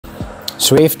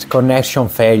Zwift connection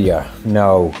failure.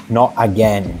 No, not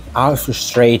again. How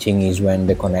frustrating is when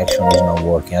the connection is not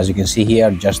working. As you can see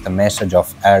here, just a message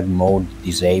of erg mode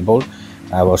disabled.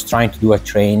 I was trying to do a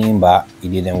training, but it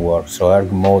didn't work. So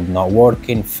erg mode not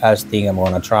working. First thing I'm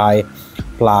gonna try,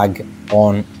 plug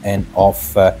on and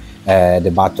off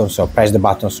the button. So press the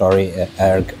button, sorry,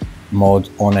 erg mode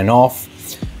on and off.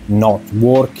 Not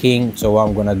working. So what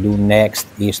I'm gonna do next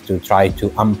is to try to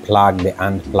unplug the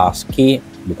and plus key,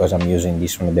 because I'm using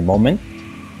this one at the moment.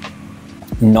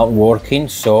 Not working,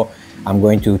 so I'm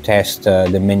going to test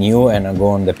the menu, and I'll go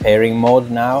on the pairing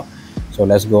mode now. So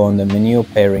let's go on the menu,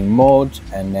 pairing mode,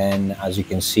 and then as you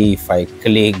can see, if I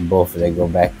click both, they go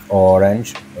back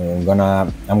orange. I'm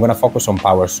gonna focus on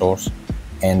power source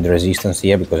and resistance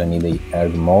here because I need the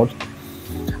erg mode.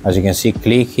 As you can see,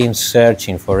 clicking,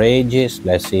 searching for ages.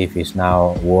 Let's see if it's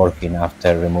now working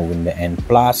after removing the N+.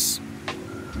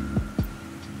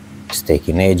 It's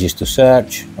taking ages to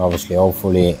search. Obviously,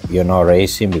 hopefully you're not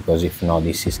racing, because if not,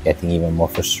 this is getting even more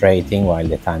frustrating while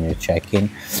the time you're checking.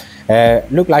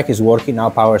 Look like it's working now,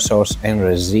 power source and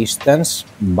resistance,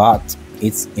 but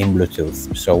it's in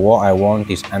Bluetooth. So what I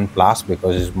want is N+,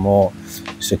 because it's more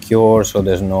secure, so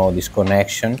there's no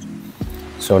disconnection.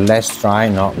 So let's try.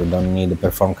 No, we don't need to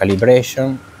perform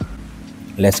calibration.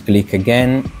 Let's click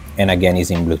again, and again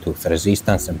is in Bluetooth,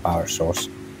 resistance and power source.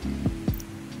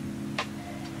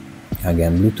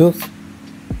 Again Bluetooth,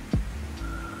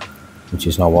 which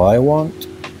is not what I want.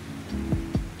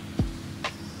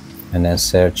 And then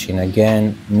searching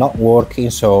again, not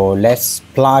working. So let's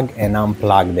plug and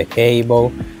unplug the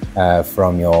cable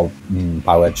from your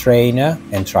power trainer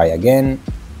and try again.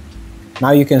 Now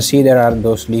you can see there are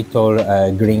those little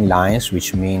green lines,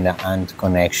 which mean the AND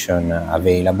connection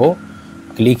available.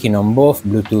 Clicking on both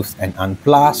Bluetooth and AND+,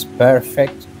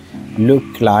 perfect.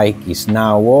 Look like it's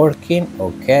now working.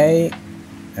 Okay,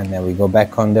 and then we go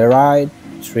back on the ride.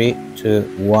 3, 2,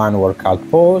 1, workout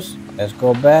pause. Let's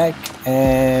go back,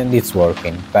 and it's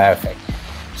working. Perfect.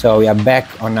 So we are back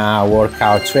on our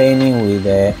workout training with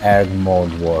the erg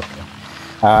mode working.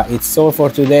 It's all for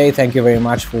today. Thank you very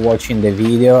much for watching the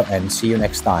video, and see you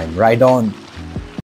next time. Ride on!